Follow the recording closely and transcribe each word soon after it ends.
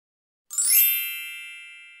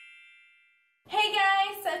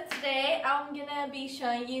today I'm gonna be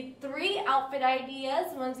showing you 3 outfit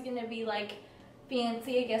ideas. One's gonna be like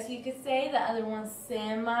fancy, I guess you could say. The other one's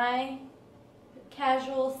semi-casual,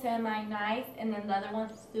 semi-nice, and then the other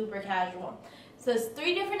one's super casual. So it's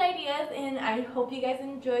 3 different ideas, and I hope you guys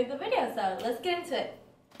enjoyed the video. So let's get into it.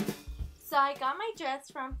 So I got my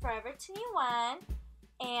dress from Forever 21,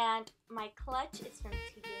 and my clutch is from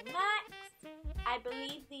TJ Maxx. I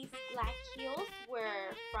believe these black heels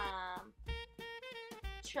were from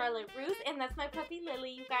Charlotte Russe, and that's my puppy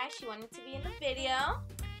Lily, you guys. She wanted to be in the video.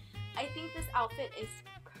 I think this outfit is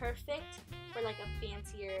perfect for like a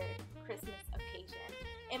fancier Christmas occasion.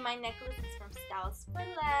 And my necklace is from Styles for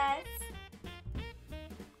Less.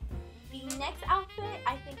 The next outfit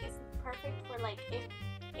I think is perfect for like if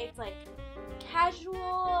it's like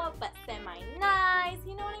casual but semi-nice,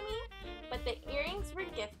 you know what I mean? But the earrings were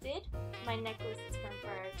gifted. My necklace is from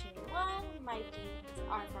Forever 21. My jeans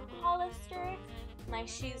are from Hollister. My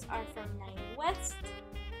shoes are from Nine West.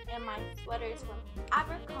 And my sweater is from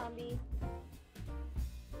Abercrombie.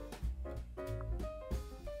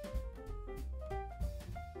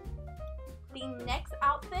 The next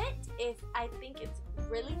outfit is, I think it's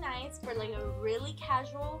really nice for like a really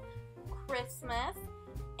casual Christmas.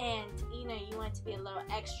 And you know, you want it to be a little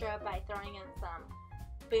extra by throwing in some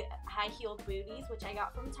high-heeled booties, which I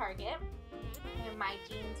got from Target. And my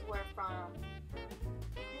jeans were from, where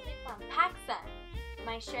are they from? PacSun.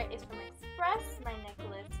 My shirt is from Express. My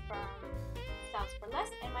necklace from Styles for Less,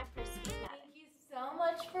 and my purse is Madden. Thank you so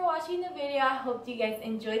much for watching the video. I hope you guys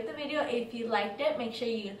enjoyed the video. If you liked it, make sure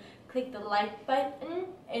you click the like button.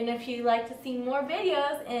 And if you'd like to see more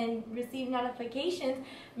videos and receive notifications,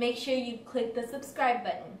 make sure you click the subscribe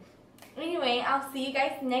button. Anyway, I'll see you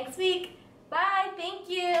guys next week. Bye. Thank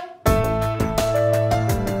you.